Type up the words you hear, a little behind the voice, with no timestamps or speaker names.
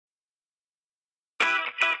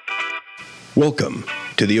Welcome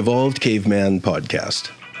to the Evolved Caveman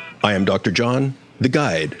podcast. I am Dr. John, the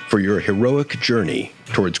guide for your heroic journey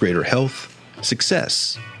towards greater health,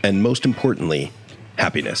 success, and most importantly,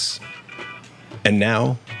 happiness. And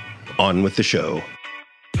now, on with the show.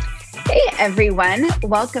 Hey everyone,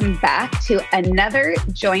 welcome back to another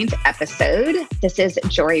joint episode. This is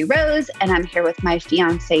Joree Rose, and I'm here with my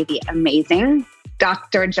fiance, the amazing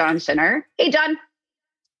Dr. John Schinnerer. Hey, John.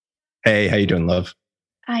 Hey, how you doing, love?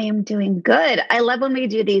 I am doing good. I love when we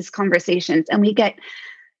do these conversations and we get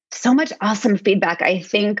so much awesome feedback. I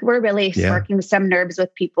think we're really sparking some nerves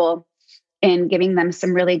with people and giving them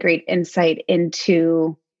some really great insight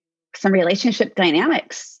into some relationship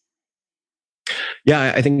dynamics.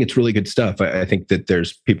 Yeah, I think it's really good stuff. I think that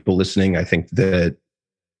there's people listening. I think that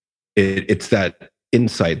it's that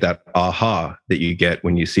insight, that aha that you get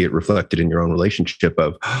when you see it reflected in your own relationship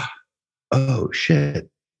of, oh shit,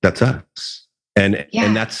 that's us. And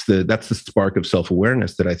that's the spark of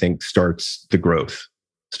self-awareness that I think starts the growth,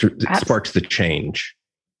 sparks the change.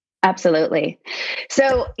 Absolutely.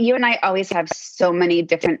 So you and I always have so many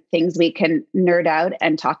different things we can nerd out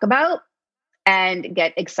and talk about and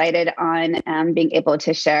get excited on being able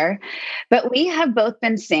to share. But we have both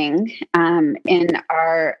been seeing in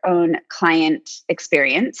our own client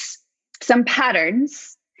experience some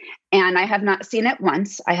patterns, and I have not seen it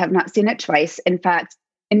once. I have not seen it twice. In fact,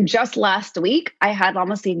 in just last week, I had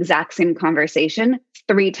almost the exact same conversation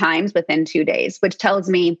 3 times within 2 days, which tells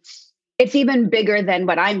me it's even bigger than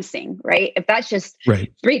what I'm seeing, right? If that's just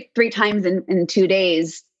three times in 2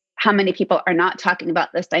 days, how many people are not talking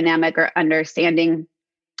about this dynamic or understanding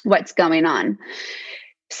what's going on?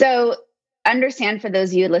 So understand, for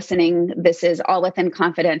those of you listening, this is all within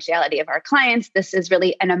confidentiality of our clients. This is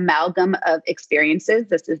really an amalgam of experiences.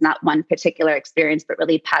 This is not one particular experience, but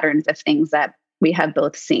really patterns of things that we have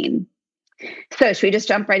both seen. So should we just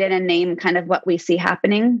jump right in and name kind of what we see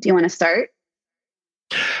happening? Do you want to start?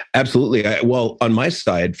 Absolutely. Well, on my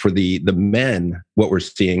side, for the men, what we're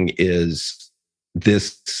seeing is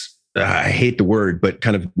this, I hate the word, but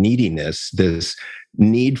kind of neediness, this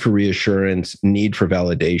need for reassurance, need for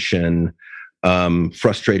validation,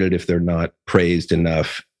 frustrated if they're not praised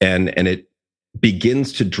enough. And it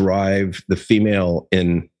begins to drive the female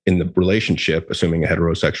in the relationship, assuming a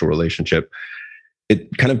heterosexual relationship.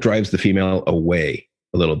 It kind of drives the female away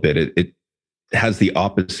a little bit. It has the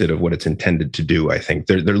opposite of what it's intended to do, I think.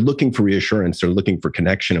 They're looking for reassurance. They're looking for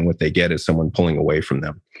connection, and what they get is someone pulling away from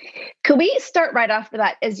them. Could we start right off with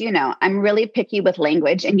that? As you know, I'm really picky with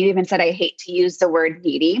language, and you even said I hate to use the word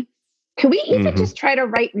needy. Could we even just try to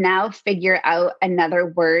right now figure out another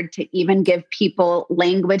word to even give people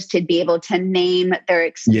language to be able to name their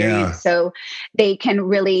experience so they can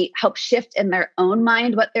really help shift in their own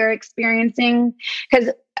mind what they're experiencing? Because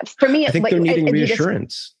for me, I think they're needing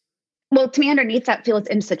reassurance. Well, to me, underneath that feels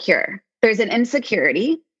insecure. There's an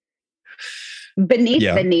insecurity beneath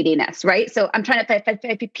the neediness, right? So I'm trying to,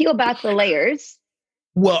 if you peel back the layers.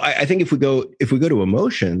 Well, I think if we go to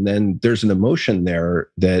emotion, then there's an emotion there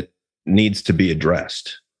that needs to be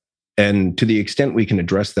addressed. And to the extent we can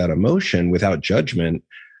address that emotion without judgment,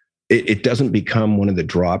 it doesn't become one of the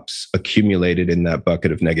drops accumulated in that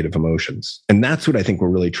bucket of negative emotions. And that's what I think we're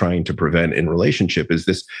really trying to prevent in relationship, is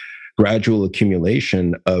this gradual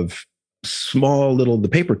accumulation of small little, the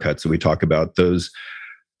paper cuts that we talk about, those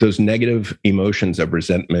negative emotions of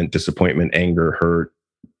resentment, disappointment, anger, hurt.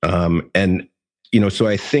 And, so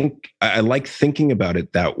I think I like thinking about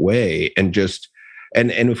it that way, and just, and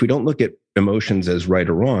if we don't look at emotions as right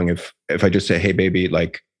or wrong, if I just say, hey, baby,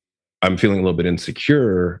 like, I'm feeling a little bit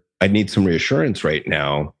insecure, I need some reassurance right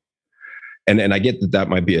now. And I get that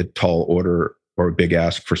might be a tall order or a big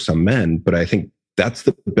ask for some men, but I think that's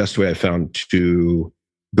the best way I found to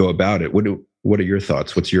go about it. What are your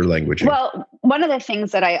thoughts? What's your language? Well, one of the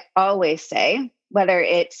things that I always say, whether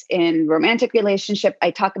it's in romantic relationship,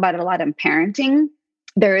 I talk about it a lot in parenting,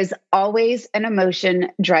 there is always an emotion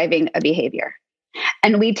driving a behavior.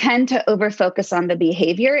 And we tend to overfocus on the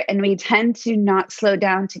behavior, and we tend to not slow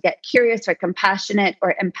down to get curious or compassionate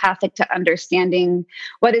or empathic to understanding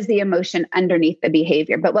what is the emotion underneath the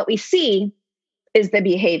behavior. But what we see is the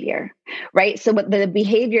behavior, right? So what the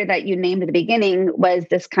behavior that you named at the beginning was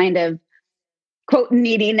this kind of, quote,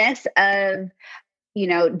 neediness of,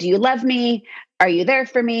 do you love me? Are you there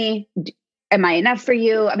for me? Am I enough for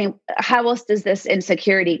you? I mean, how else does this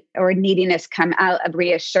insecurity or neediness come out of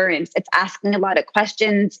reassurance? It's asking a lot of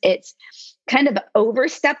questions. It's kind of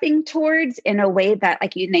overstepping towards, in a way that,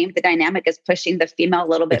 like you named, the dynamic is pushing the female a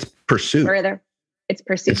little bit further. It's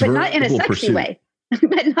pursuit, but not in a sexy way.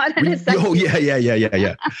 But not in a sexy way.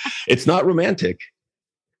 Yeah. It's not romantic.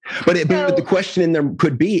 But the question in there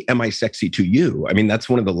could be, am I sexy to you? I mean, that's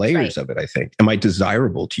one of the layers of it, I think. Am I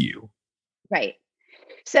desirable to you? Right.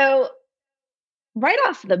 So right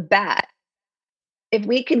off the bat, if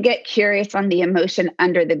we could get curious on the emotion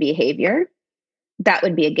under the behavior, that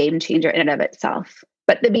would be a game changer in and of itself.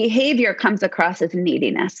 But the behavior comes across as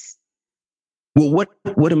neediness. Well,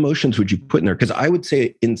 what emotions would you put in there? Because I would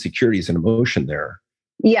say insecurity is an emotion there.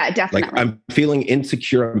 Yeah, definitely. Like I'm feeling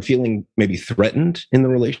insecure. I'm feeling maybe threatened in the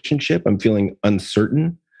relationship. I'm feeling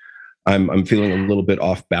uncertain. I'm feeling a little bit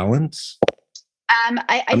off balance. I'm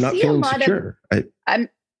not feeling secure.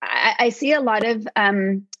 I see a lot of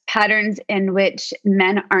patterns in which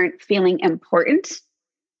men aren't feeling important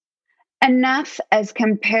enough as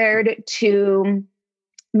compared to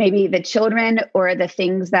maybe the children or the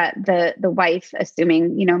things that the wife,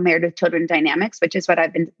 assuming, married with children dynamics, which is what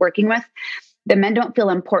I've been working with. The men don't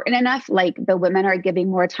feel important enough. Like the women are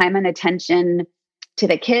giving more time and attention to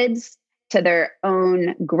the kids, to their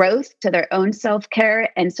own growth, to their own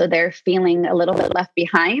self-care. And so they're feeling a little bit left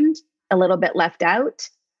behind, a little bit left out.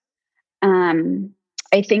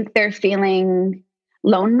 I think they're feeling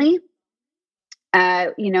lonely.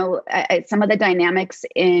 Some of the dynamics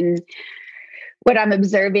in what I'm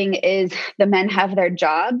observing is the men have their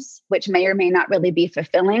jobs, which may or may not really be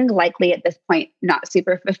fulfilling, likely at this point, not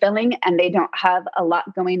super fulfilling. And they don't have a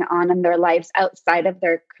lot going on in their lives outside of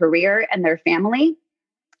their career and their family.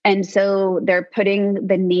 And so they're putting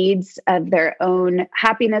the needs of their own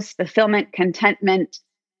happiness, fulfillment, contentment,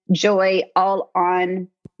 joy, all on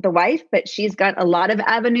the wife, but she's got a lot of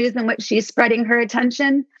avenues in which she's spreading her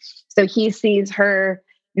attention. So he sees her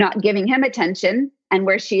not giving him attention, and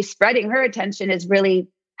where she's spreading her attention is really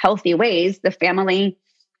healthy ways: the family,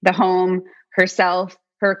 the home, herself,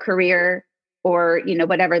 her career, or,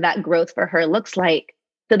 whatever that growth for her looks like.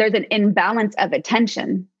 So there's an imbalance of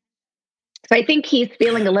attention. So I think he's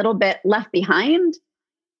feeling a little bit left behind.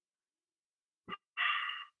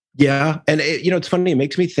 Yeah. And it's funny. It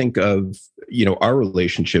makes me think of, our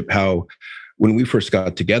relationship, how when we first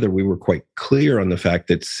got together, we were quite clear on the fact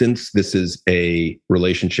that since this is a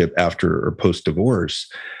relationship after or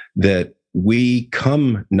post-divorce, that we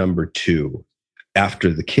come number two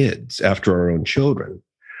after the kids, after our own children.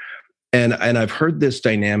 And I've heard this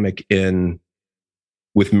dynamic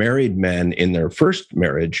with married men in their first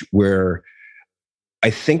marriage, where I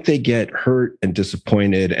think they get hurt and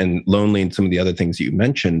disappointed and lonely and some of the other things you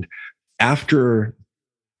mentioned after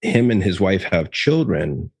him and his wife have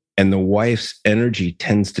children. And the wife's energy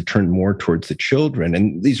tends to turn more towards the children.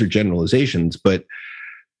 And these are generalizations, but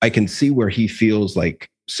I can see where he feels like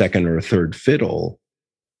second or third fiddle,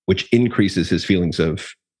 which increases his feelings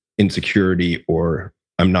of insecurity or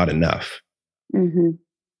I'm not enough. Mm-hmm.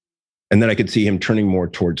 And then I could see him turning more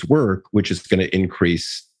towards work, which is going to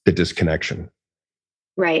increase the disconnection.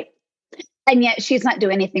 Right. And yet she's not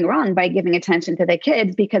doing anything wrong by giving attention to the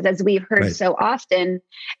kids, because as we've heard so often,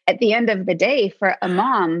 at the end of the day, for a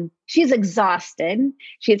mom, she's exhausted.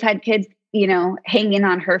 She's had kids, hanging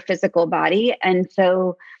on her physical body. And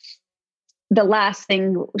so the last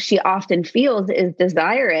thing she often feels is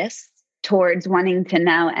desirous towards wanting to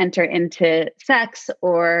now enter into sex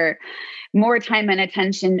or more time and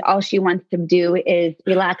attention. All she wants to do is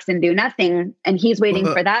relax and do nothing. And he's waiting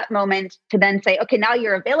for that moment to then say, okay, now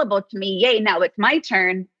you're available to me. Yay, now it's my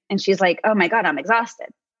turn. And she's like, oh my God, I'm exhausted.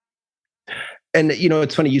 And,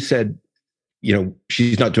 it's funny, you said,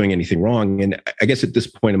 she's not doing anything wrong. And I guess at this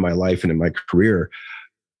point in my life and in my career,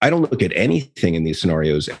 I don't look at anything in these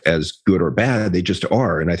scenarios as good or bad. They just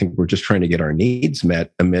are. And I think we're just trying to get our needs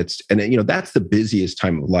met amidst, and that's the busiest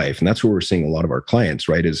time of life. And that's where we're seeing a lot of our clients,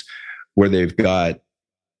 right? Is where they've got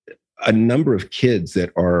a number of kids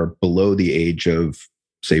that are below the age of,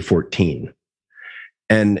 say, 14.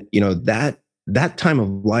 And, that time of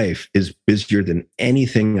life is busier than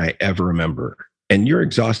anything I ever remember. And you're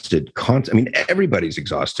exhausted. Everybody's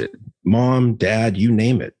exhausted. Mom, dad, you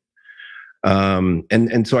name it.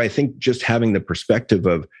 And so I think just having the perspective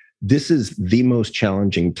of this is the most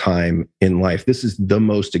challenging time in life. This is the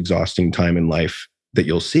most exhausting time in life that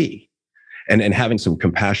you'll see. And having some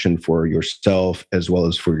compassion for yourself as well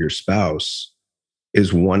as for your spouse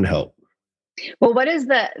is one help. Well, what is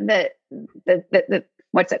the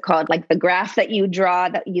what's it called? Like the graph that you draw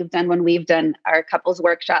that you've done when we've done our couples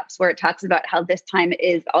workshops, where it talks about how this time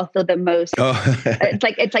is also the most, it's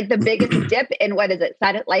like the biggest dip in what is it?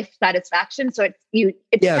 Life satisfaction. So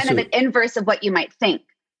it's kind of an inverse of what you might think.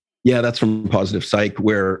 Yeah. That's from Positive Psych,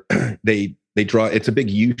 where they draw, it's a big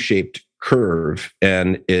U-shaped curve,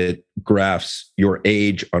 and it graphs your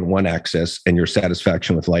age on one axis and your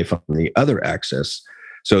satisfaction with life on the other axis.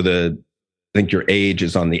 So the think your age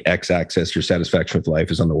is on the x-axis, your satisfaction with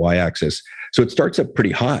life is on the y-axis. So it starts up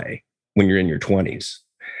pretty high when you're in your 20s.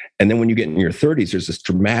 And then when you get in your 30s, there's this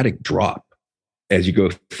dramatic drop. As you go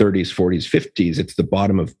 30s, 40s, 50s, it's the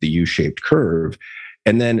bottom of the U-shaped curve.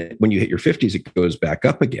 And then when you hit your 50s, it goes back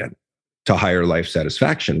up again to higher life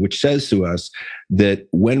satisfaction, which says to us that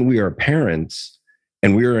when we are parents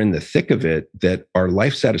and we are in the thick of it, that our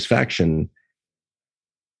life satisfaction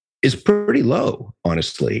is pretty low,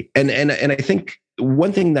 honestly. And I think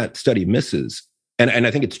one thing that study misses, and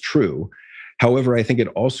I think it's true, however, I think it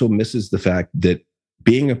also misses the fact that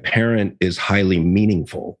being a parent is highly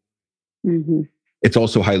meaningful. Mm-hmm. It's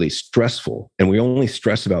also highly stressful, and we only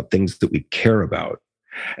stress about things that we care about.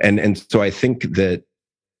 And so I think that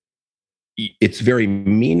it's very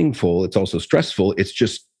meaningful. It's also stressful. It's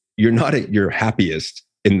just, you're not at your happiest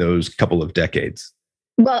in those couple of decades.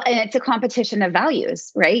 Well, and it's a competition of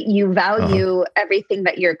values, right? You value everything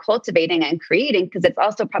that you're cultivating and creating, because it's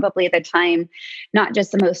also probably the time, not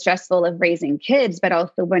just the most stressful of raising kids, but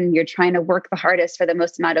also when you're trying to work the hardest for the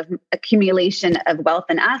most amount of accumulation of wealth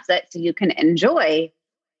and assets so you can enjoy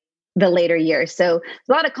the later years. So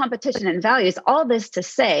a lot of competition and values, all this to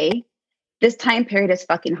say, this time period is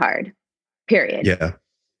fucking hard, period. Yeah.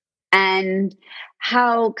 And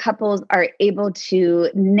how couples are able to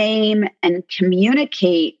name and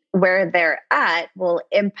communicate where they're at will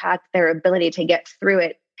impact their ability to get through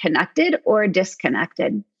it connected or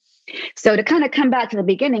disconnected. So to kind of come back to the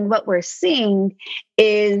beginning, what we're seeing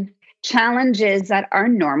is challenges that are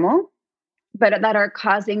normal, but that are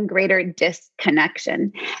causing greater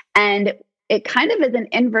disconnection. And it kind of is an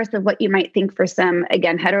inverse of what you might think for some,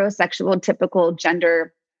 again, heterosexual, typical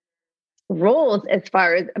gender roles as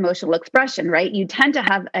far as emotional expression, right? You tend to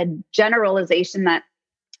have a generalization that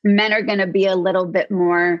men are going to be a little bit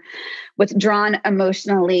more withdrawn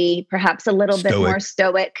emotionally, perhaps a little bit more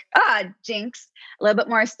stoic. Jinx. A little bit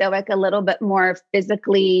more stoic, a little bit more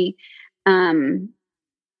physically,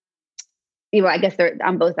 I guess they're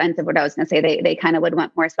on both ends of what I was going to say. They kind of would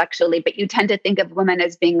want more sexually, but you tend to think of women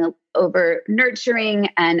as being over nurturing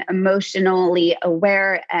and emotionally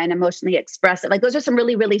aware and emotionally expressive. Like those are some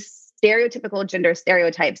really, really stereotypical gender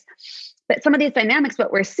stereotypes. But some of these dynamics,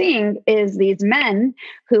 what we're seeing is these men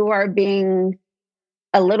who are being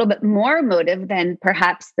a little bit more emotive than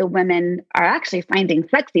perhaps the women are actually finding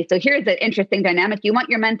sexy. So here's an interesting dynamic. You want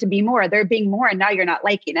your men to be more, they're being more, and now you're not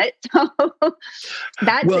liking it. So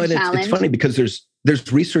that's a challenge. It's funny because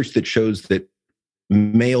there's research that shows that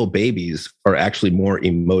male babies are actually more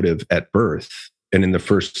emotive at birth and in the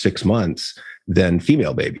first 6 months than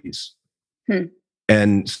female babies.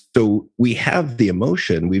 And so we have the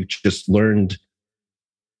emotion. We've just learned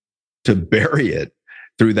to bury it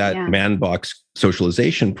through that man box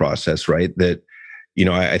socialization process, right? That,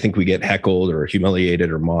 I think we get heckled or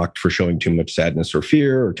humiliated or mocked for showing too much sadness or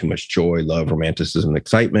fear or too much joy, love, romanticism,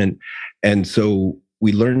 excitement. And so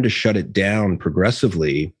we learn to shut it down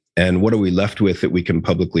progressively. And what are we left with that we can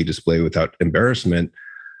publicly display without embarrassment?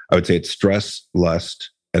 I would say it's stress,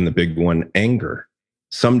 lust, and the big one, anger.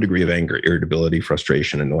 Some degree of anger, irritability,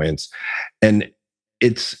 frustration, annoyance. And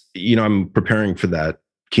it's, I'm preparing for that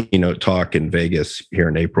keynote talk in Vegas here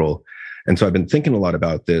in April. And so I've been thinking a lot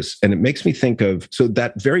about this, and it makes me think of, so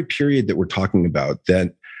that very period that we're talking about,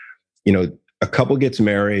 that, a couple gets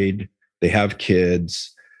married, they have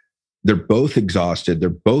kids, they're both exhausted, they're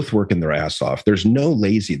both working their ass off. There's no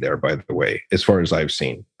lazy there, by the way, as far as I've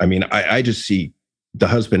seen. I mean, I just see the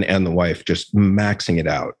husband and the wife just maxing it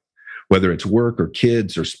out, whether it's work or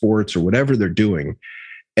kids or sports or whatever they're doing.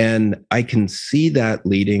 And I can see that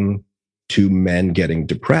leading to men getting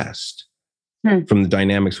depressed from the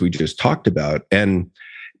dynamics we just talked about. And,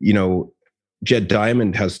 Jed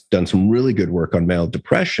Diamond has done some really good work on male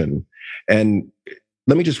depression. And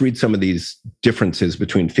let me just read some of these differences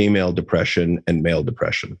between female depression and male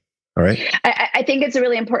depression. All right. I think it's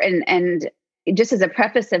really important. And just as a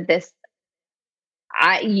preface of this,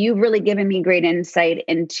 you've really given me great insight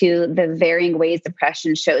into the varying ways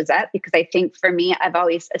depression shows up, because I think for me, I've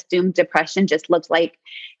always assumed depression just looks like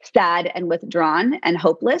sad and withdrawn and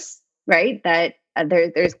hopeless, right? That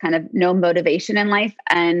there's kind of no motivation in life.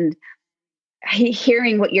 And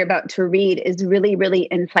hearing what you're about to read is really, really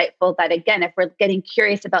insightful, that again, if we're getting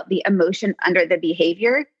curious about the emotion under the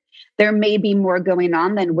behavior, there may be more going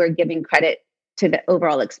on than we're giving credit to the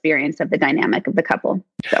overall experience of the dynamic of the couple.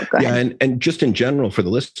 So go ahead. And just in general for the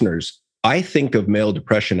listeners, I think of male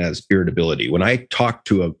depression as irritability. When I talk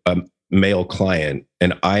to a male client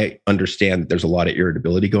and I understand that there's a lot of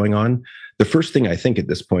irritability going on, the first thing I think at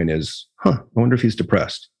this point is, I wonder if he's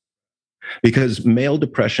depressed. because male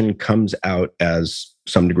depression comes out as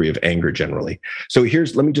some degree of anger generally. So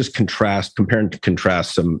let me just compare and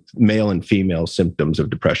contrast some male and female symptoms of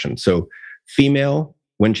depression. So female,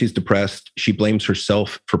 when she's depressed, she blames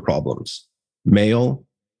herself for problems. Male,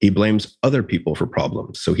 he blames other people for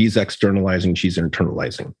problems. So he's externalizing, she's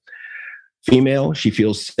internalizing. Female, she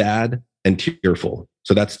feels sad and tearful.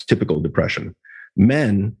 So that's typical depression.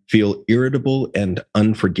 Men feel irritable and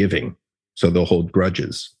unforgiving. So they'll hold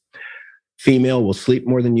grudges. Female will sleep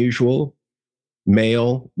more than usual.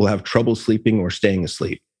 Male will have trouble sleeping or staying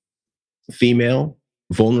asleep. Female,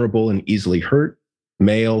 vulnerable and easily hurt.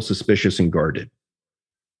 Male, suspicious and guarded.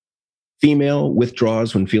 Female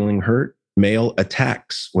withdraws when feeling hurt. Male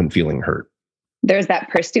attacks when feeling hurt. There's that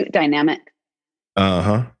pursuit dynamic.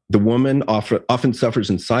 The woman often suffers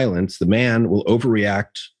in silence. The man will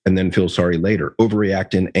overreact and then feel sorry later.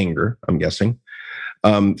 Overreact in anger, I'm guessing.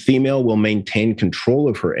 Female will maintain control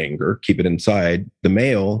of her anger, keep it inside. The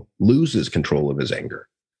male loses control of his anger.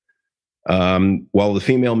 While the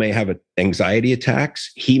female may have anxiety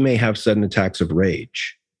attacks, he may have sudden attacks of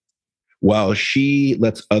rage. While she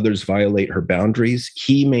lets others violate her boundaries,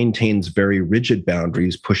 he maintains very rigid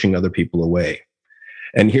boundaries, pushing other people away.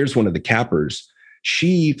 And here's one of the cappers.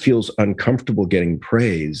 She feels uncomfortable getting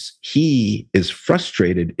praise. He is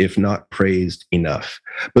frustrated if not praised enough.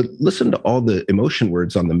 But listen to all the emotion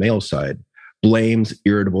words on the male side. Blames,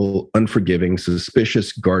 irritable, unforgiving,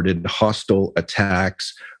 suspicious, guarded, hostile,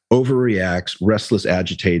 attacks, overreacts, restless,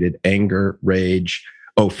 agitated, anger, rage,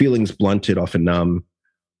 feelings blunted, often numb.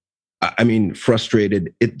 I mean,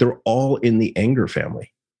 frustrated. They're all in the anger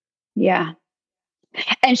family. Yeah.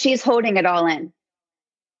 And she's holding it all in.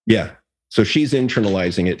 Yeah. So she's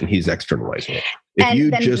internalizing it and he's externalizing it.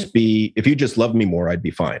 If you just loved me more, I'd be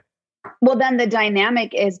fine. Well, then the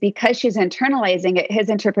dynamic is because she's internalizing it, his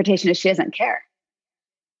interpretation is she doesn't care.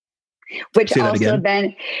 Which also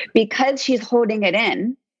then, because she's holding it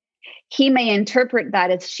in, he may interpret that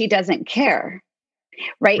as she doesn't care.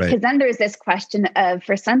 Right? Because then there's this question of,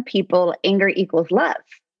 for some people, anger equals love.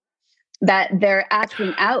 That they're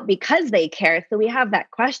acting out because they care. So we have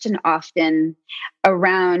that question often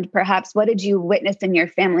around perhaps what did you witness in your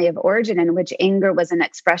family of origin in which anger was an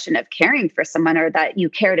expression of caring for someone, or that you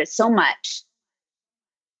cared it so much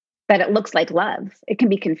that it looks like love. It can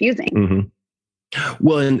be confusing. Mm-hmm.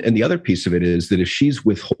 Well, and the other piece of it is that if she's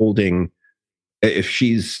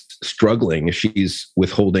struggling, if she's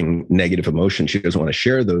withholding negative emotion, she doesn't want to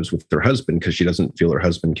share those with her husband because she doesn't feel her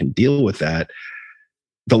husband can deal with that.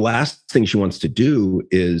 The last thing she wants to do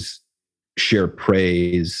is share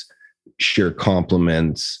praise, share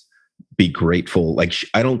compliments, be grateful.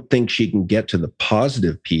 I don't think she can get to the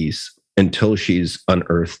positive piece until she's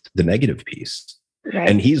unearthed the negative piece. Right.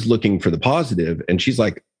 And he's looking for the positive, and she's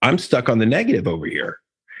like, I'm stuck on the negative over here.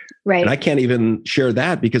 Right. And I can't even share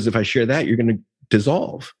that because if I share that, you're going to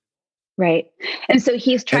dissolve. Right. And so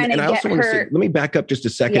he's trying to get her. Let me back up just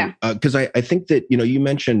a second, because I think that, you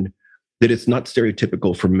mentioned that it's not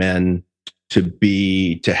stereotypical for men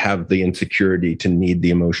to have the insecurity, to need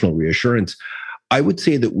the emotional reassurance. I would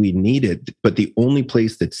say that we need it, but the only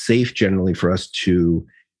place that's safe generally for us to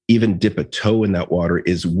even dip a toe in that water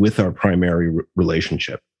is with our primary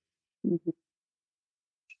relationship. Mm-hmm.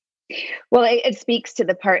 Well, it speaks to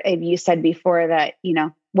the part of you said before that,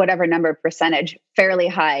 whatever number percentage, fairly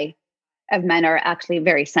high, of men are actually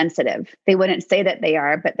very sensitive. They wouldn't say that they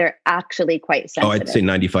are, but they're actually quite sensitive. Oh, I'd say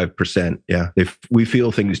 95%. Yeah. We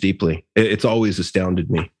feel things deeply. It's always astounded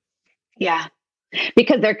me. Yeah.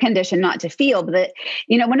 Because they're conditioned not to feel. But,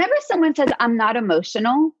 whenever someone says, I'm not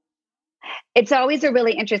emotional, it's always a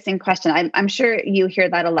really interesting question. I'm sure you hear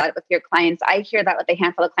that a lot with your clients. I hear that with a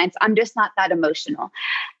handful of clients. I'm just not that emotional.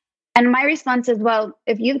 And my response is, well,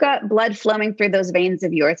 if you've got blood flowing through those veins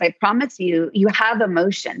of yours, I promise you have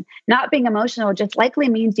emotion. Not being emotional just likely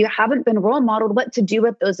means you haven't been role modeled what to do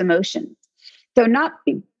with those emotions. So not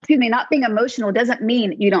being emotional doesn't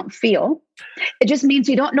mean you don't feel. It just means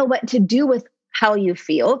you don't know what to do with how you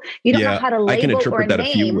feel. You don't know how to label I can interpret or that name.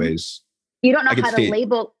 A few ways. You don't know how to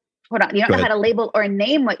label. Hold on. You don't know how to label or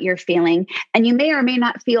name what you're feeling. And you may or may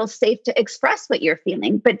not feel safe to express what you're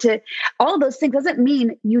feeling. But all those things doesn't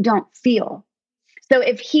mean you don't feel. So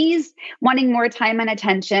if he's wanting more time and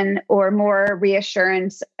attention or more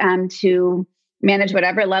reassurance to manage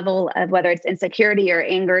whatever level of whether it's insecurity or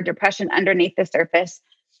anger, depression underneath the surface,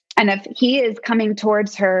 and if he is coming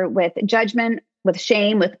towards her with judgment, with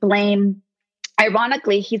shame, with blame,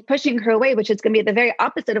 ironically, he's pushing her away, which is going to be the very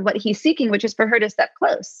opposite of what he's seeking, which is for her to step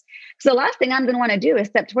close. So the last thing I'm going to want to do is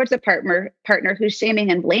step towards a partner who's shaming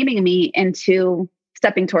and blaming me into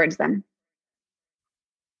stepping towards them.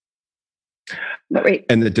 But wait.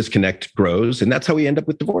 And the disconnect grows. And that's how we end up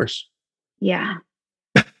with divorce. Yeah.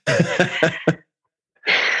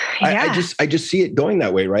 I just see it going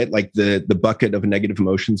that way, right? Like the bucket of negative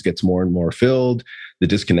emotions gets more and more filled. The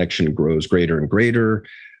disconnection grows greater and greater.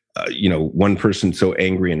 One person's so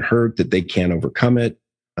angry and hurt that they can't overcome it.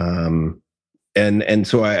 And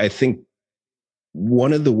so I think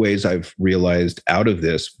one of the ways I've realized out of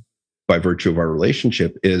this by virtue of our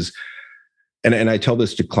relationship is, and I tell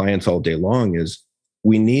this to clients all day long, is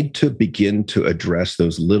we need to begin to address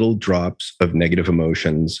those little drops of negative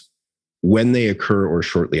emotions when they occur or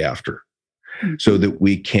shortly after, so that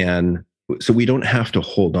we don't have to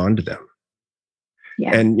hold on to them.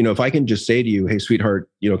 Yeah. And, if I can just say to you, hey, sweetheart,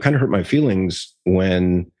 kind of hurt my feelings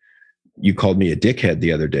when you called me a dickhead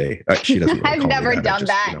the other day. She doesn't really I've never done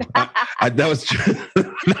that. That was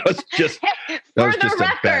just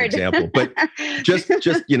a bad example, but just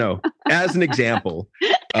as an example.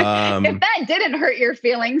 If that didn't hurt your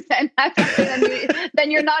feelings,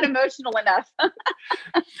 then you're not emotional enough.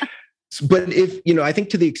 But I think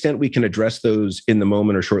to the extent we can address those in the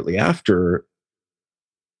moment or shortly after,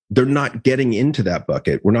 they're not getting into that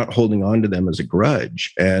bucket. We're not holding on to them as a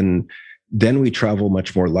grudge. And then we travel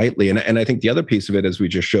much more lightly. And I think the other piece of it, as we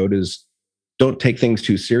just showed, is don't take things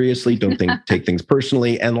too seriously. Don't take things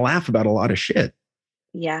personally, and laugh about a lot of shit.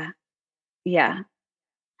 Yeah. Yeah.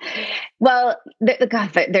 Well,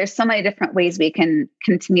 there's so many different ways we can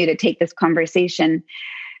continue to take this conversation.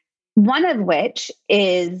 One of which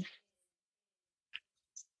is,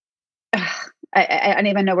 I don't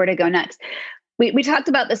even know where to go next. We talked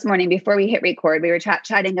about this morning before we hit record. We were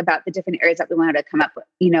chatting about the different areas that we wanted to come up with,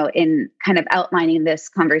 in kind of outlining this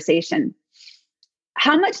conversation.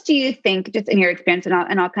 How much do you think, just in your experience, and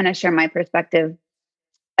I'll kind of share my perspective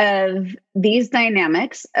of these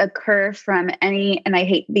dynamics occur from any, and I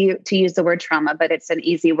hate to use the word trauma, but it's an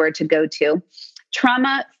easy word to go to,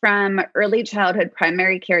 trauma from early childhood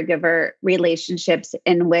primary caregiver relationships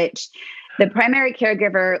in which the primary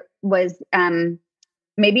caregiver was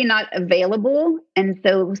maybe not available. And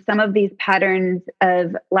so some of these patterns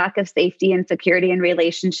of lack of safety and security in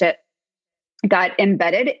relationship got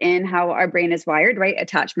embedded in how our brain is wired, right?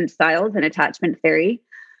 Attachment styles and attachment theory.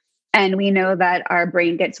 And we know that our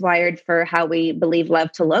brain gets wired for how we believe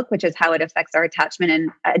love to look, which is how it affects our attachment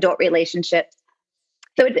in adult relationships.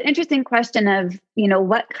 So it's an interesting question of,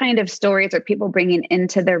 what kind of stories are people bringing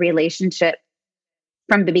into their relationship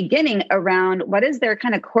from the beginning around what is their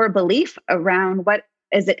kind of core belief around what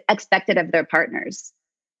is expected of their partners?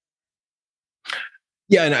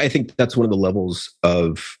 Yeah, and I think that's one of the levels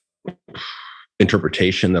of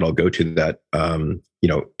interpretation that I'll go to that,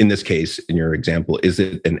 in this case, in your example, is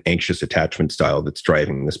it an anxious attachment style that's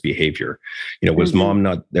driving this behavior? Was mom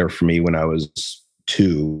not there for me when I was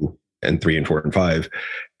 2 and 3 and 4 and 5?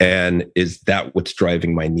 And is that what's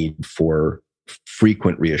driving my need for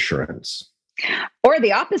frequent reassurance? Or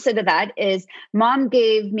the opposite of that is mom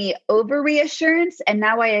gave me over reassurance, and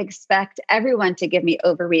now I expect everyone to give me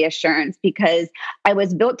over reassurance because I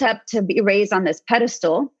was built up to be raised on this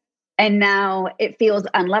pedestal. And now it feels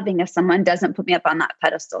unloving if someone doesn't put me up on that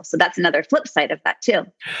pedestal. So that's another flip side of that too.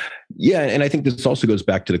 Yeah. And I think this also goes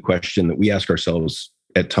back to the question that we ask ourselves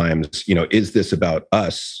at times, is this about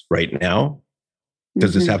us right now?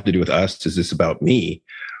 Does this have to do with us? Is this about me?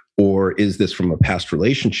 Or is this from a past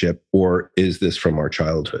relationship? Or is this from our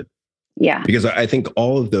childhood? Yeah. Because I think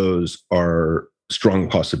all of those are strong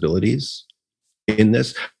possibilities in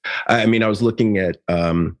this. I mean, I was looking at,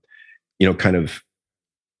 kind of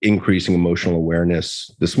increasing emotional awareness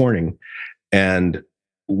this morning. And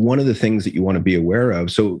one of the things that you want to be aware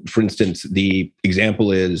of, so for instance, the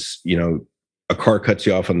example is, a car cuts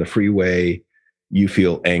you off on the freeway, you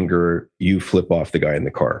feel anger, you flip off the guy in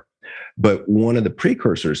the car. But one of the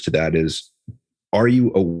precursors to that is, are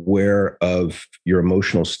you aware of your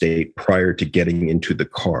emotional state prior to getting into the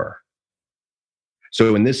car?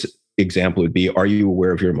 So in this example, it would be, are you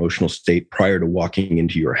aware of your emotional state prior to walking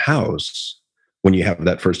into your house when you have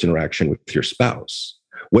that first interaction with your spouse?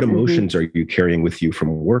 What emotions are you carrying with you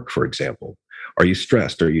from work, for example? Are you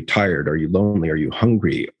stressed? Are you tired? Are you lonely? Are you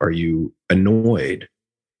hungry? Are you annoyed?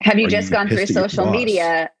 Have you just gone through social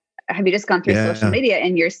media? Have you just gone through social media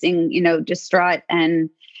and you're seeing, distraught and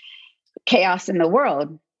chaos in the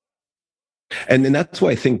world? And then that's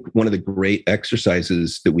why I think one of the great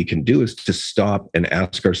exercises that we can do is to stop and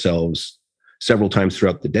ask ourselves several times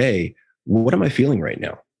throughout the day, what am I feeling right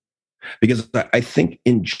now? Because I think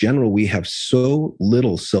in general, we have so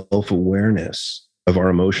little self-awareness of our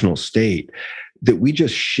emotional state that we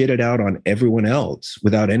just shit it out on everyone else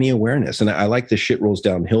without any awareness. And I like the shit rolls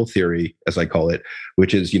downhill theory, as I call it,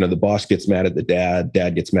 which is, the boss gets mad at the dad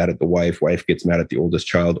gets mad at the wife gets mad at the oldest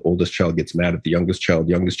child gets mad at the youngest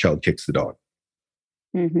child kicks the dog.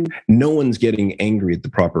 Mm-hmm. No one's getting angry at the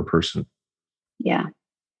proper person. Yeah.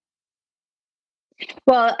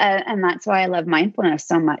 Well, and that's why I love mindfulness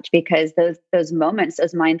so much, because those moments,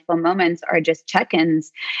 those mindful moments are just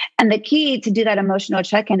check-ins. And the key to do that emotional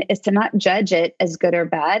check-in is to not judge it as good or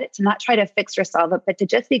bad, to not try to fix or solve it, but to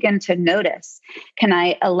just begin to notice. Can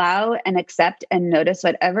I allow and accept and notice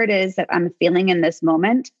whatever it is that I'm feeling in this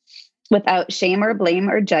moment without shame or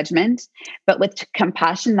blame or judgment, but with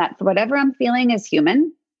compassion that whatever I'm feeling is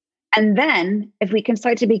human. And then if we can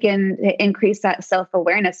start to begin to increase that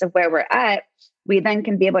self-awareness of where we're at, we then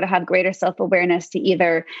can be able to have greater self-awareness to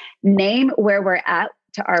either name where we're at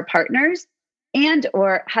to our partners and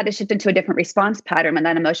or how to shift into a different response pattern when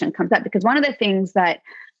that emotion comes up. Because one of the things that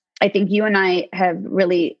I think you and I have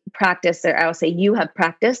really practiced, or I'll say you have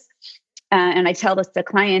practiced, and I tell this to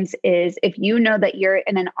clients, is if you know that you're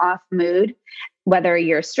in an off mood, whether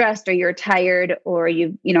you're stressed or you're tired or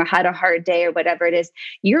you've had a hard day or whatever it is,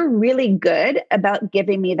 you're really good about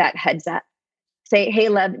giving me that heads up. Say, hey,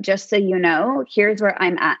 love, just so you know, here's where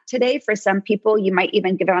I'm at today. For some people, you might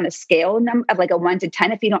even give it on a scale of like a 1 to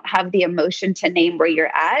 10 if you don't have the emotion to name where you're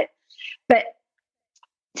at. But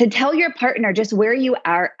to tell your partner just where you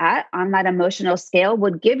are at on that emotional scale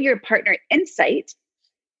would give your partner insight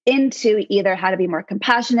into either how to be more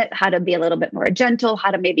compassionate, how to be a little bit more gentle,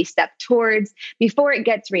 how to maybe step towards before it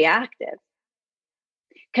gets reactive.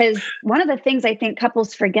 Because one of the things I think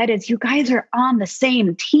couples forget is you guys are on the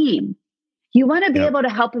same team. You want to be able to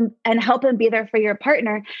help him be there for your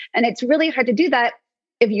partner. And it's really hard to do that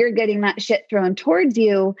if you're getting that shit thrown towards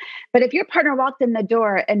you. But if your partner walked in the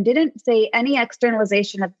door and didn't say any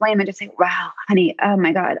externalization of blame and just say, wow, honey, oh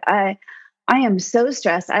my God, I am so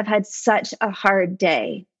stressed. I've had such a hard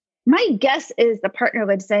day. My guess is the partner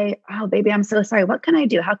would say, oh, baby, I'm so sorry. What can I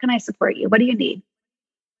do? How can I support you? What do you need?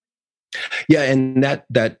 Yeah. And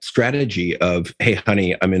that strategy of, hey,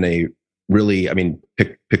 honey, I'm in a really,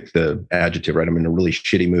 pick the adjective, right? I'm in a really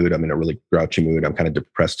shitty mood. I'm in a really grouchy mood. I'm kind of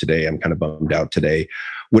depressed today. I'm kind of bummed out today.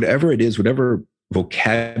 Whatever it is, whatever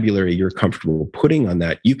vocabulary you're comfortable putting on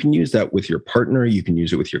that, you can use that with your partner. You can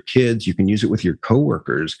use it with your kids. You can use it with your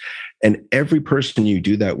coworkers. And every person you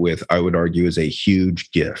do that with, I would argue, is a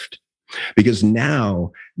huge gift. Because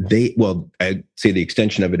now I'd say the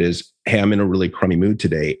extension of it is, hey, I'm in a really crummy mood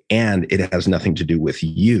today, and it has nothing to do with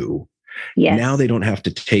you. Yes. Now they don't have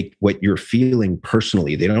to take what you're feeling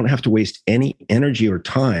personally. They don't have to waste any energy or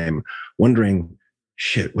time wondering,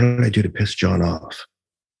 shit, what did I do to piss John off?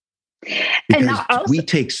 Because we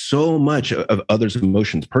take so much of others'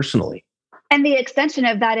 emotions personally. And the extension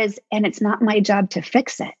of that is, and it's not my job to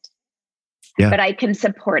fix it, but I can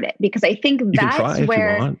support it, because I think that's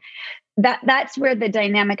where that's where the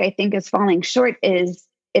dynamic I think is falling short, is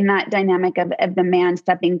in that dynamic of the man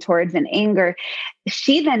stepping towards in anger.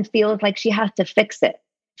 She then feels like she has to fix it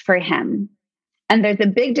for him. And there's a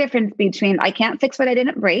big difference between, I can't fix what I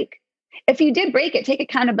didn't break. If you did break it, take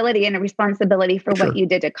accountability and a responsibility for what you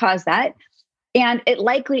did to cause that. And it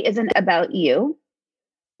likely isn't about you.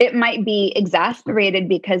 It might be exasperated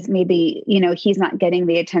because maybe, he's not getting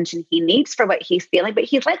the attention he needs for what he's feeling, but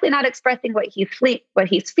he's likely not expressing what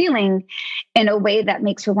he's feeling in a way that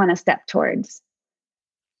makes her want to step towards.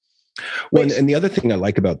 Well, and the other thing I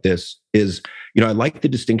like about this is, I like the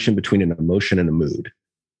distinction between an emotion and a mood,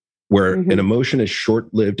 where an emotion is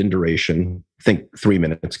short-lived in duration, think 3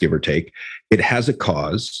 minutes, give or take. It has a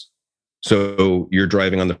cause. So you're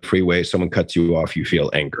driving on the freeway, someone cuts you off, you feel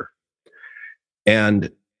anger. And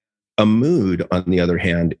a mood, on the other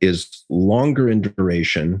hand, is longer in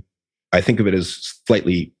duration. I think of it as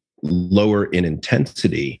slightly lower in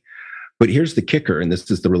intensity. But here's the kicker, and this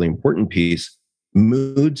is the really important piece.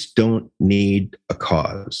 Moods don't need a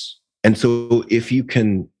cause. And so if you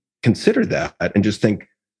can consider that and just think,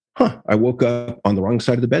 I woke up on the wrong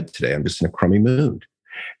side of the bed today. I'm just in a crummy mood.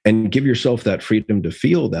 And give yourself that freedom to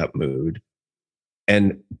feel that mood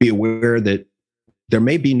and be aware that there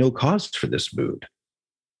may be no cause for this mood.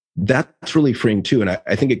 That's really freeing too. And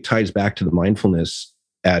I think it ties back to the mindfulness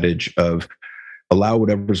adage of allow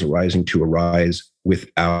whatever's arising to arise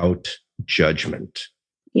without judgment.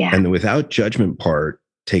 Yeah. And the without judgment part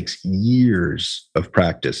takes years of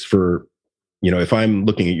practice for, if I'm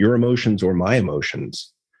looking at your emotions or my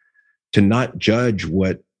emotions, to not judge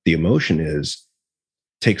what the emotion is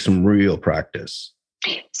takes some real practice.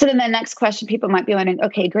 So then the next question people might be wondering,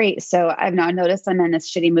 okay, great. So I've now noticed I'm in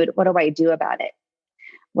this shitty mood. What do I do about it?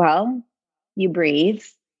 Well, you breathe,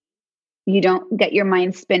 You don't get your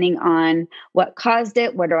mind spinning on what caused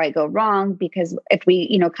it, where do I go wrong? Because if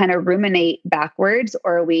we, kind of ruminate backwards,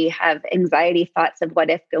 or we have anxiety thoughts of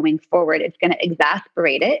what if going forward, it's going to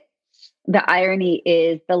exasperate it. The irony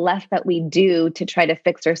is, the less that we do to try to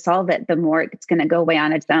fix or solve it, the more it's going to go away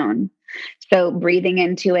on its own. So breathing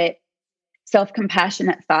into it,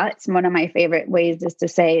 self-compassionate thoughts. One of my favorite ways is to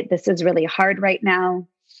say, this is really hard right now.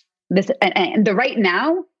 And the right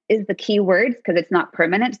now is the key word, because it's not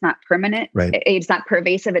permanent. It's not permanent. Right. It's not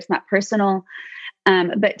pervasive. It's not personal.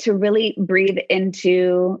 But to really breathe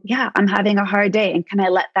into, I'm having a hard day, and can I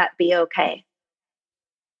let that be okay?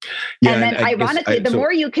 Yeah, and then ironically, the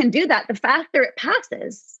more you can do that, the faster it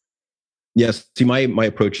passes. Yes. See, my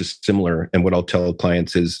approach is similar. And what I'll tell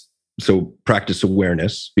clients is, so practice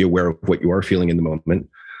awareness, be aware of what you are feeling in the moment,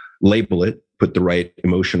 label it, put the right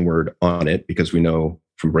emotion word on it, because we know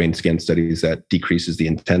from brain scan studies that decreases the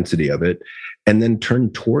intensity of it, and then turn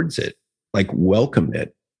towards it, like welcome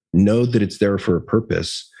it, know that it's there for a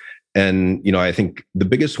purpose. And, I think the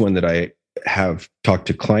biggest one that I have talked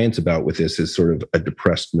to clients about with this is sort of a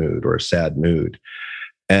depressed mood or a sad mood.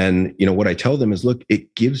 And, what I tell them is, look,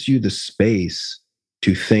 it gives you the space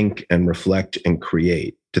to think and reflect and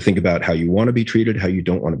create, to think about how you want to be treated, how you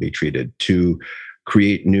don't want to be treated, to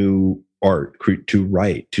create new art, to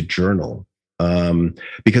write, to journal.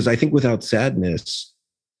 Because I think without sadness,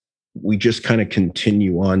 we just kind of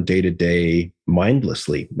continue on day to day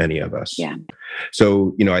mindlessly, many of us. Yeah.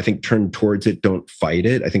 So, I think turn towards it, don't fight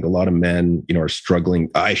it. I think a lot of men, are struggling.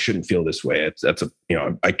 I shouldn't feel this way.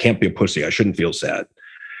 I can't be a pussy. I shouldn't feel sad.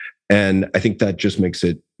 And I think that just makes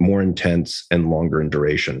it more intense and longer in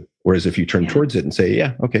duration. Whereas if you turn towards it and say,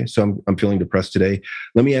 yeah, okay, so I'm feeling depressed today.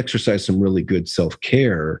 Let me exercise some really good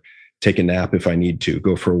self-care, take a nap if I need to,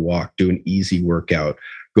 go for a walk, do an easy workout,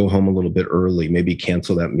 go home a little bit early, maybe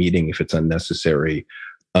cancel that meeting if it's unnecessary,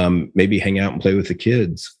 maybe hang out and play with the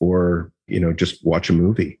kids, or, just watch a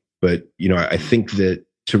movie. But, I think that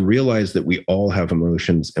to realize that we all have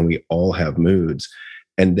emotions and we all have moods,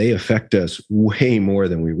 and they affect us way more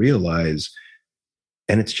than we realize.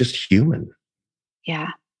 And it's just human. Yeah.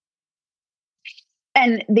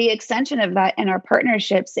 And the extension of that in our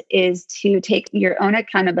partnerships is to take your own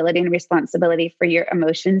accountability and responsibility for your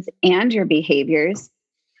emotions and your behaviors,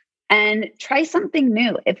 and try something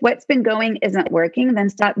new. If what's been going isn't working, then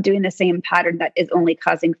stop doing the same pattern that is only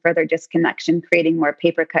causing further disconnection, creating more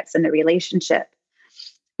paper cuts in the relationship.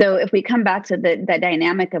 So if we come back to the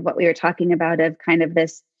dynamic of what we were talking about, of kind of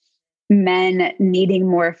this men needing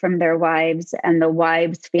more from their wives and the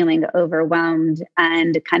wives feeling overwhelmed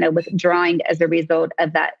and kind of withdrawing as a result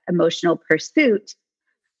of that emotional pursuit,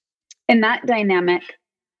 in that dynamic,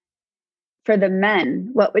 for the men,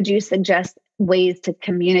 what would you suggest ways to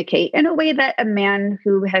communicate in a way that a man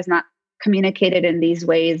who has not communicated in these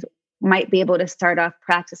ways might be able to start off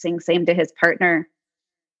practicing same to his partner,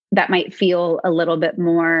 that might feel a little bit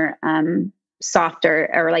more softer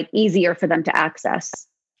or like easier for them to access?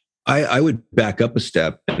 I would back up a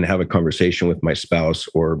step and have a conversation with my spouse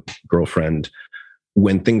or girlfriend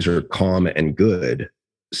when things are calm and good,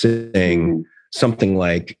 saying something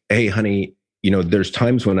like, hey, honey, there's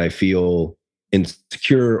times when I feel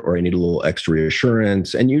insecure or I need a little extra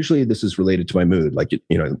reassurance. And usually this is related to my mood, like,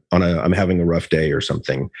 I'm having a rough day or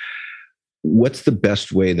something. What's the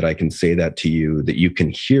best way that I can say that to you, that you can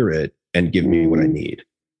hear it and give me what I need?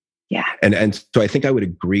 Yeah. And so I think I would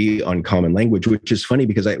agree on common language, which is funny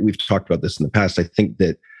because we've talked about this in the past. I think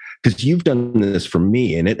that because you've done this for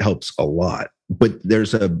me and it helps a lot, but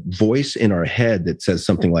there's a voice in our head that says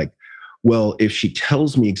something like, well, if she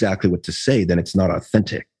tells me exactly what to say, then it's not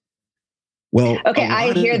authentic. Well, okay,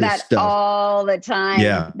 I hear that stuff all the time.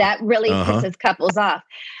 Yeah. That really pisses couples off.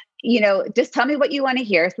 Just tell me what you want to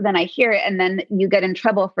hear. So then I hear it, and then you get in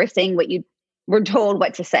trouble for saying what you were told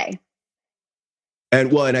what to say.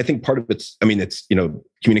 And I think part of it's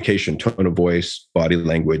communication, tone of voice, body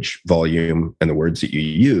language, volume, and the words that you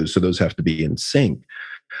use. So those have to be in sync.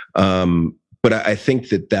 But I think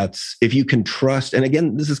that's, if you can trust, and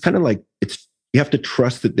again, this is kind of like, you have to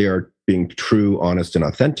trust that they are being true, honest, and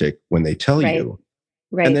authentic when they tell you,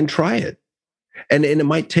 and then try it. And it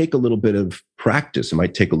might take a little bit of practice. It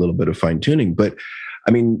might take a little bit of fine tuning, but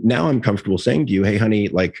now I'm comfortable saying to you, hey, honey,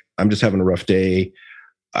 like, I'm just having a rough day.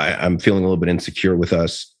 I'm feeling a little bit insecure with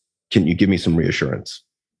us. Can you give me some reassurance?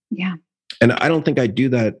 Yeah. And I don't think I do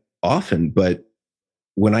that often, but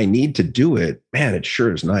when I need to do it, man, it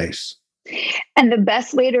sure is nice. And the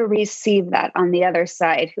best way to receive that on the other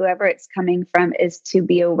side, whoever it's coming from, is to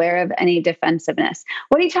be aware of any defensiveness.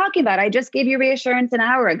 What are you talking about? I just gave you reassurance an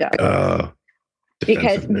hour ago.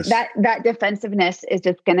 because that defensiveness is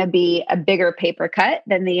just going to be a bigger paper cut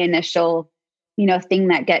than the initial, thing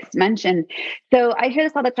that gets mentioned. So I hear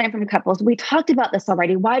this all the time from couples. We talked about this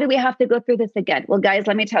already. Why do we have to go through this again? Well, guys,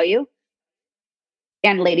 let me tell you,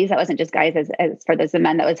 and ladies, that wasn't just guys, as for the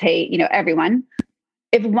men, that was, hey, everyone.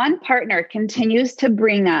 If one partner continues to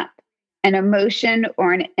bring up an emotion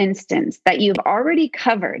or an instance that you've already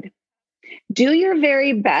covered, do your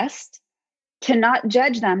very best to not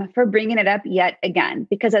judge them for bringing it up yet again.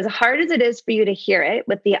 Because as hard as it is for you to hear it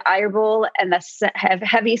with the eye roll and the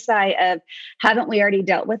heavy sigh of, haven't we already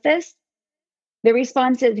dealt with this? The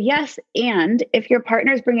response is yes. And if your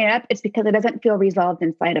partner's bringing it up, it's because it doesn't feel resolved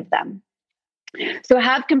inside of them. So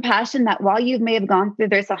have compassion that while you may have gone through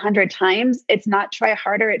this 100 times, it's not try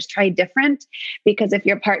harder, it's try different. Because if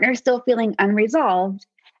your partner's still feeling unresolved,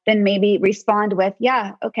 then maybe respond with,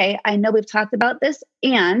 yeah, okay, I know we've talked about this,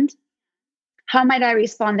 and how might I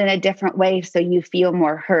respond in a different way so you feel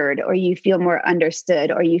more heard, or you feel more understood,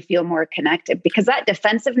 or you feel more connected? Because that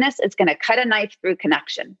defensiveness is going to cut a knife through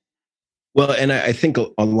connection. Well, and I think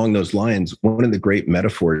along those lines, one of the great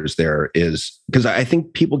metaphors there is, because I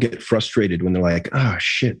think people get frustrated when they're like, oh,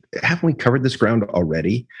 shit, haven't we covered this ground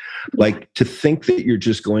already? Like, to think that you're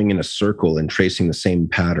just going in a circle and tracing the same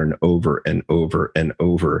pattern over and over and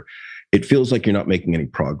over, it feels like you're not making any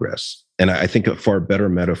progress. And I think a far better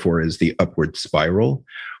metaphor is the upward spiral,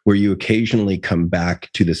 where you occasionally come back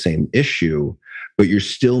to the same issue, but you're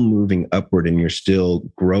still moving upward and you're still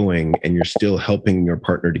growing and you're still helping your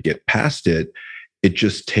partner to get past it. It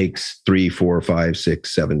just takes 3, 4, 5,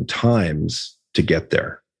 6, 7 times to get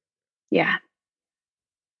there. Yeah.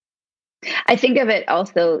 I think of it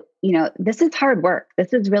also, this is hard work.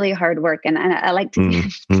 This is really hard work. And I like to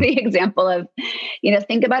use the example of,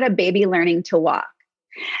 think about a baby learning to walk.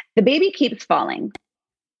 The baby keeps falling.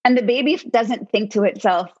 And the baby doesn't think to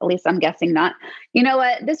itself, at least I'm guessing not, you know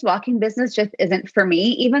what, this walking business just isn't for me.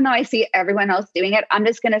 Even though I see everyone else doing it, I'm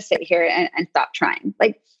just going to sit here and stop trying.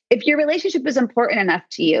 Like, if your relationship is important enough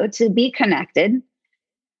to you to be connected,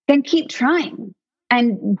 then keep trying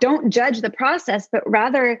and don't judge the process, but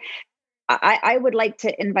rather I would like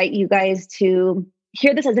to invite you guys to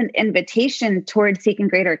hear this as an invitation towards seeking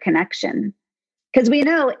greater connection. Because we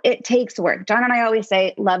know it takes work. John and I always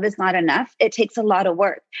say, love is not enough. It takes a lot of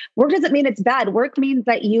work. Work doesn't mean it's bad. Work means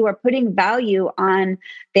that you are putting value on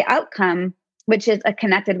the outcome, which is a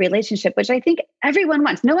connected relationship, which I think everyone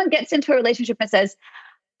wants. No one gets into a relationship and says,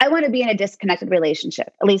 I want to be in a disconnected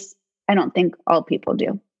relationship. At least I don't think all people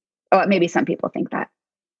do. Or maybe some people think that.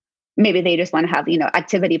 Maybe they just want to have,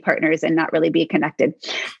 activity partners and not really be connected.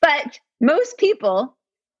 But most people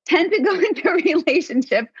tend to go into a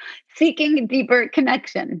relationship seeking deeper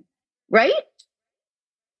connection, right?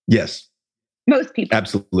 Yes. Most people.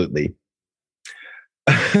 Absolutely.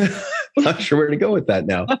 Not sure where to go with that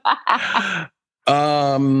now.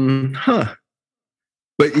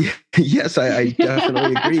 But yes, I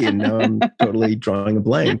definitely agree. And now I'm totally drawing a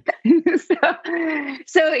blank.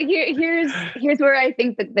 So here's where I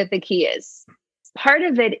think that the key is. Part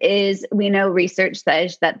of it is, we know research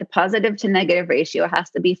says that the positive to negative ratio has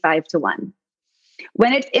to be 5-1.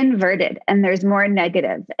 When it's inverted and there's more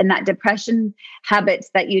negative, and that depression habits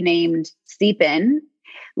that you named seep in,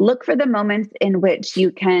 look for the moments in which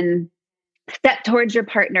you can step towards your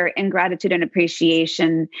partner in gratitude and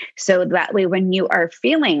appreciation. So that way, when you are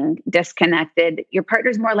feeling disconnected, your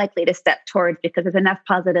partner's more likely to step towards, because there's enough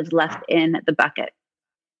positives left in the bucket.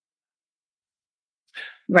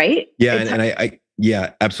 Right? Yeah. And I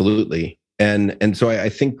yeah, absolutely. And so I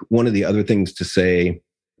think one of the other things to say,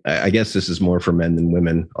 I guess this is more for men than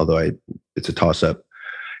women, although it's a toss up,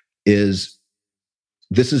 is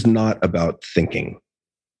this is not about thinking.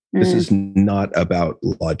 This is not about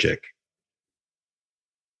logic.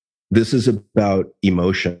 This is about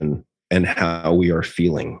emotion and how we are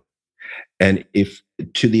feeling. And if,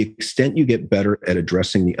 to the extent you get better at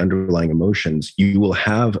addressing the underlying emotions, you will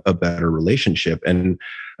have a better relationship. And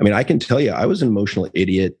I mean, I can tell you, I was an emotional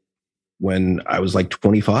idiot when I was like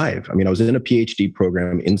 25. I mean, I was in a PhD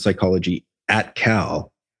program in psychology at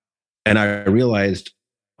Cal, and I realized,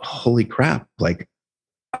 holy crap, like,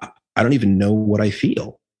 I don't even know what I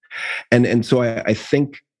feel. And so I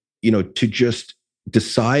think, to just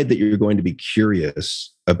decide that you're going to be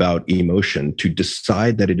curious about emotion, to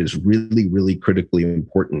decide that it is really, really critically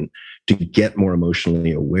important to get more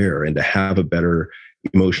emotionally aware and to have a better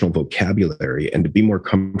emotional vocabulary and to be more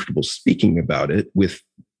comfortable speaking about it with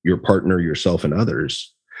your partner, yourself, and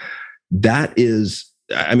others. That is,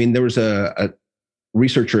 I mean, there was a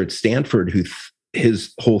researcher at Stanford who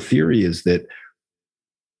his whole theory is that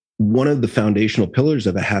one of the foundational pillars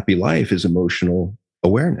of a happy life is emotional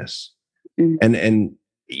awareness. Mm.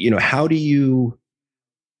 And how do you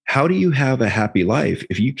have a happy life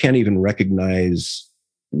if you can't even recognize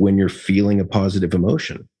when you're feeling a positive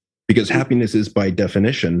emotion? Because happiness is by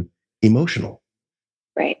definition emotional.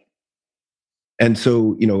 Right. And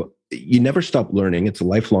so, you never stop learning. It's a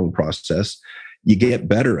lifelong process. You get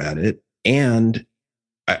better at it. And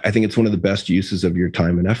I think it's one of the best uses of your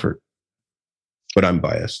time and effort. But I'm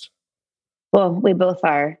biased. Well, we both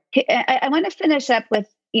are. I want to finish up with,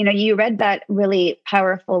 you read that really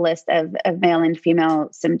powerful list of male and female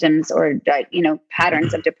symptoms or,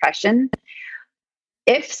 patterns of depression.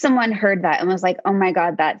 If someone heard that and was like, oh my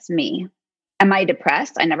God, that's me. Am I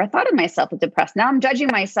depressed? I never thought of myself as depressed. Now I'm judging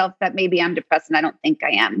myself that maybe I'm depressed and I don't think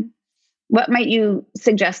I am. What might you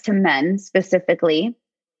suggest to men specifically,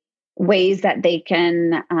 ways that they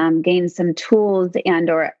can gain some tools and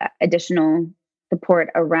or additional support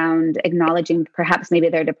around acknowledging perhaps maybe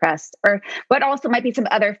they're depressed? Or what also might be some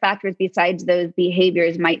other factors besides those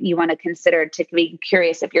behaviors might you want to consider to be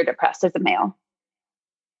curious if you're depressed as a male?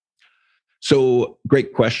 So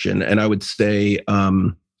great question. And I would say,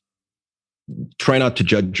 try not to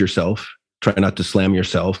judge yourself, try not to slam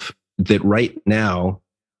yourself. That right now,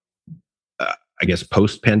 I guess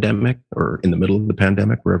post-pandemic or in the middle of the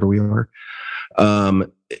pandemic, wherever we are,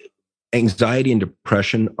 anxiety and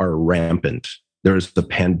depression are rampant. There's the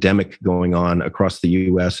pandemic going on across the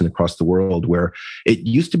US and across the world, where it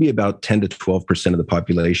used to be about 10 to 12% of the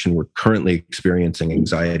population were currently experiencing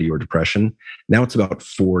anxiety or depression. Now it's about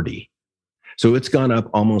 40. So it's gone up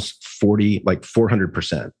almost 40, like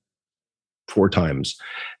 400%, 4 times.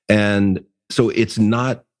 And so it's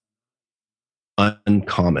not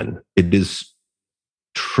uncommon. It is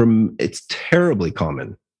it's terribly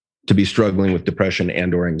common to be struggling with depression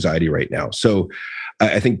and or anxiety right now. So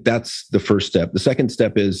I think that's the first step. The second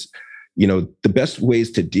step is, the best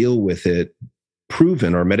ways to deal with it,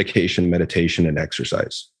 proven, are medication, meditation, and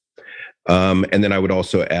exercise. And then I would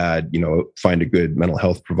also add, find a good mental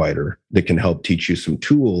health provider that can help teach you some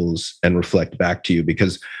tools and reflect back to you.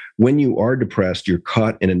 Because when you are depressed, you're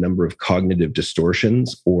caught in a number of cognitive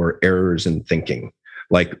distortions or errors in thinking,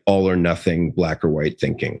 like all or nothing, black or white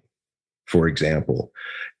thinking, for example.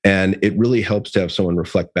 And it really helps to have someone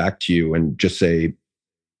reflect back to you and just say,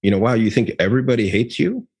 wow, you think everybody hates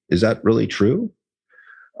you? Is that really true?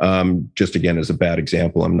 Just again, as a bad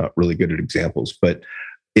example, I'm not really good at examples, but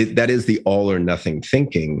that is the all or nothing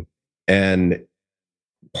thinking. And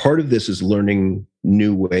part of this is learning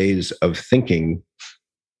new ways of thinking.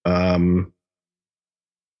 And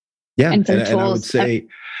I would say,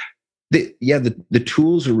 the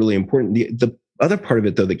tools are really important. The other part of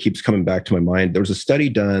it, though, that keeps coming back to my mind, there was a study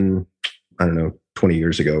done, 20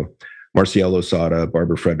 years ago, Marcial Osada,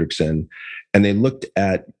 Barbara Fredrickson, and they looked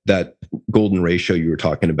at that golden ratio you were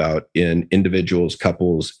talking about in individuals,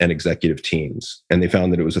 couples, and executive teams. And they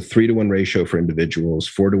found that it was a 3-to-1 ratio for individuals,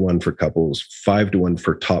 4-to-1 for couples, 5-to-1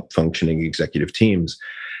 for top functioning executive teams.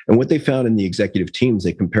 And what they found in the executive teams,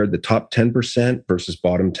 they compared the top 10% versus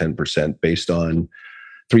bottom 10% based on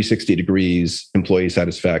 360 degrees, employee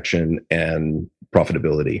satisfaction, and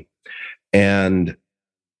profitability. And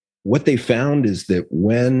what they found is that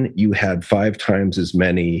when you had 5 times as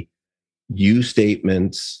many you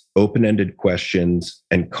statements, open-ended questions,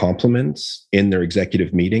 and compliments in their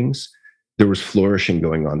executive meetings, there was flourishing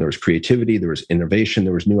going on. There was creativity, there was innovation,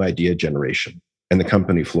 there was new idea generation, and the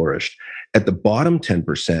company flourished. At the bottom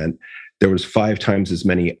 10%, there was 5 times as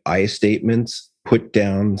many I statements, put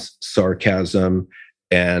downs, sarcasm,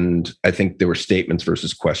 and I think there were statements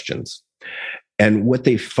versus questions. And what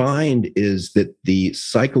they find is that the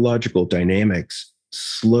psychological dynamics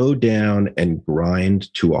slow down and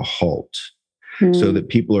grind to a halt, so that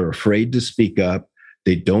people are afraid to speak up.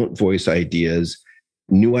 They don't voice ideas.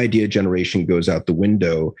 New idea generation goes out the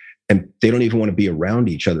window, and they don't even want to be around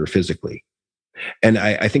each other physically. And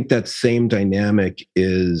I think that same dynamic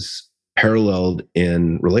is paralleled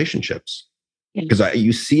in relationships. Because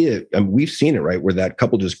you see it, we've seen it, right? Where that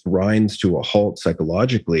couple just grinds to a halt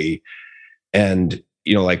psychologically. And,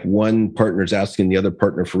 like one partner's asking the other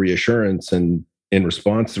partner for reassurance. And in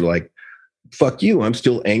response, they're like, fuck you, I'm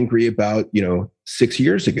still angry about, 6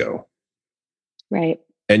 years ago. Right.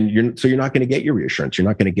 And you're not going to get your reassurance. You're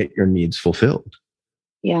not going to get your needs fulfilled.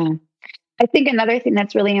 Yeah. I think another thing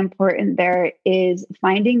that's really important there is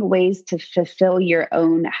finding ways to fulfill your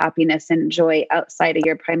own happiness and joy outside of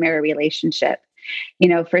your primary relationship.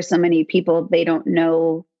 For so many people, they don't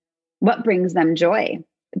know what brings them joy.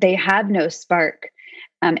 They have no spark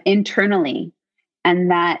internally,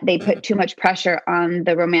 and that they put too much pressure on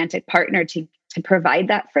the romantic partner to provide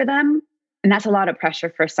that for them. And that's a lot of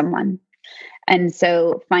pressure for someone. And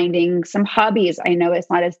so finding some hobbies, I know it's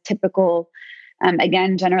not as typical,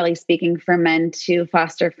 again, generally speaking, for men to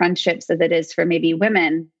foster friendships as it is for maybe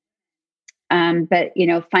women. But,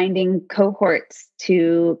 finding cohorts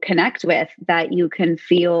to connect with that you can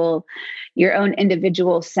feel your own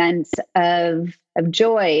individual sense of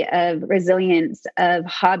joy, of resilience, of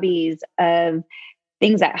hobbies, of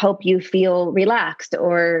things that help you feel relaxed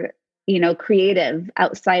or, creative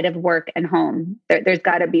outside of work and home. There's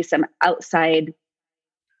got to be some outside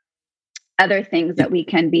other things that we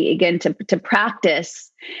can begin to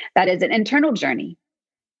practice. That is an internal journey.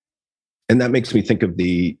 And that makes me think of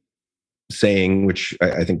the saying, which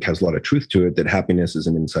I think has a lot of truth to it, that happiness is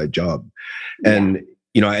an inside job. And,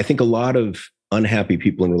 I think a lot of unhappy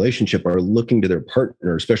people in relationship are looking to their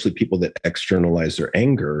partner, especially people that externalize their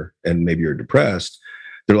anger and maybe are depressed.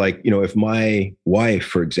 They're like, if my wife,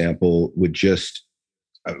 for example, would just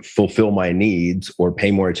fulfill my needs or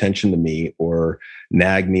pay more attention to me or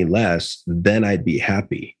nag me less, then I'd be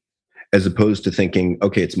happy. As opposed to thinking,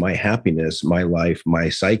 okay, it's my happiness, my life, my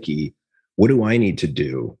psyche. What do I need to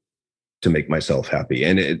do to make myself happy?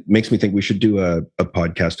 And it makes me think we should do a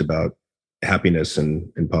podcast about happiness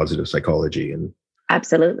and positive psychology and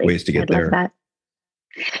absolutely ways to get there. Love that.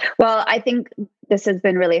 Well, I think this has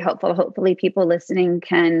been really helpful. Hopefully people listening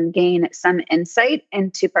can gain some insight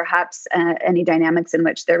into perhaps any dynamics in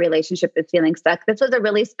which their relationship is feeling stuck. This was a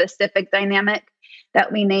really specific dynamic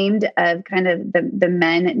that we named of kind of the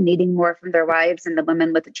men needing more from their wives and the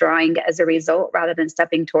women withdrawing as a result rather than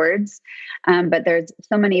stepping towards. But there's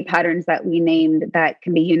so many patterns that we named that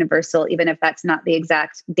can be universal, even if that's not the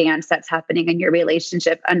exact dance that's happening in your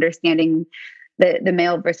relationship, understanding the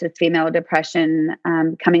male versus female depression,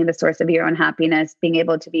 becoming the source of your own happiness, being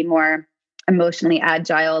able to be more emotionally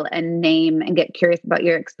agile and name and get curious about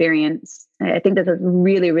your experience. I think this is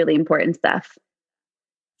really, really important stuff.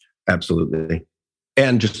 Absolutely.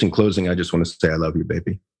 And just in closing, I just want to say, I love you,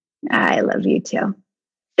 baby. I love you too.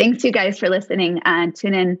 Thanks you guys for listening, and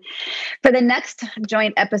tune in for the next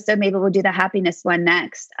joint episode. Maybe we'll do the happiness one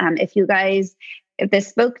next. If this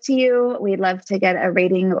spoke to you, we'd love to get a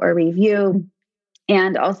rating or review.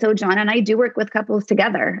 And also, John and I do work with couples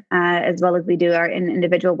together, as well as we do our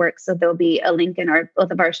individual work. So there'll be a link in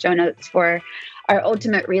both of our show notes for our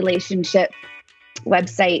Ultimate Relationship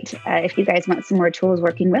website. If you guys want some more tools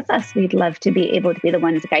working with us, we'd love to be able to be the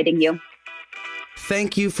ones guiding you.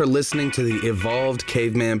 Thank you for listening to the Evolved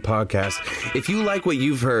Caveman podcast. If you like what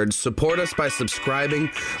you've heard, support us by subscribing,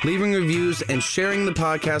 leaving reviews, and sharing the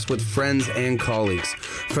podcast with friends and colleagues.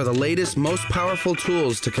 For the latest, most powerful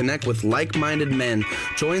tools to connect with like-minded men,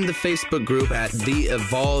 join the Facebook group at The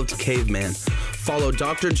Evolved Caveman. Follow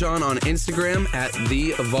Dr. John on Instagram at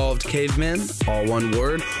The Evolved Caveman, all one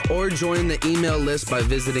word, or join the email list by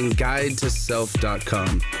visiting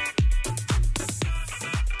guidetoself.com.